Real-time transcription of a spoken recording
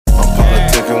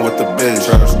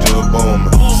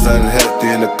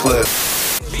clip.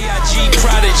 B.I.G.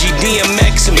 Prodigy,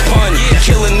 DMX and Pun,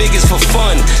 killing niggas for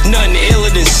fun, nothing iller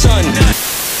than sun.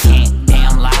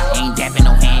 Damn lie, ain't dapping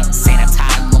no hand.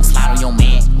 Sanitize, you gon' slide on your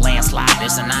man. Landslide,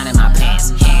 there's a 9 in my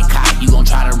pants. Hancock, you gon'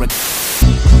 try to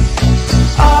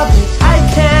all that I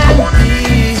can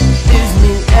be is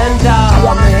me and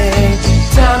darling.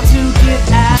 Time to get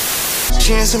out.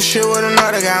 She in some shit with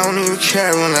another guy, I don't even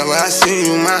care whenever I see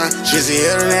you mine. She's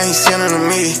the other that he's sending to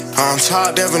me. On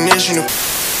top definition of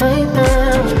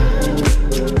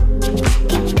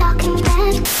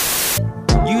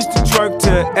used to twerk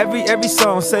to every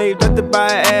song, saved up to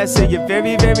buy an ass and you're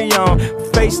very, very on.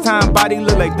 FaceTime body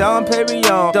look like Dom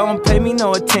Perignon. Don't pay me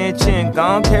no attention,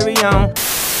 gon' carry on.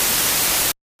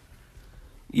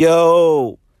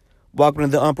 Yo, welcome to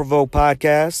the Unprovoked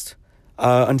podcast.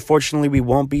 Unfortunately, we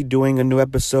won't be doing a new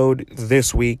episode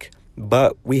this week,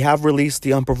 but we have released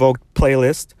the Unprovoked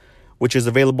playlist, which is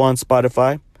available on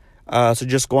Spotify. So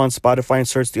just go on Spotify and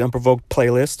search the Unprovoked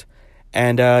playlist.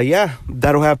 And yeah,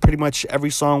 that'll have pretty much every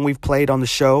song we've played on the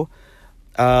show,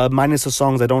 minus the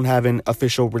songs that don't have an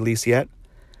official release yet.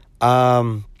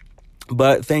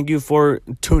 But thank you for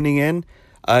tuning in.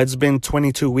 It's been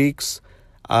 22 weeks,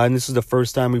 and this is the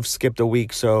first time we've skipped a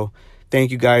week. So thank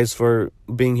you guys for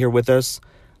being here with us.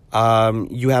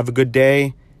 You have a good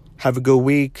day. Have a good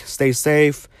week. Stay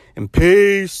safe and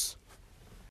peace.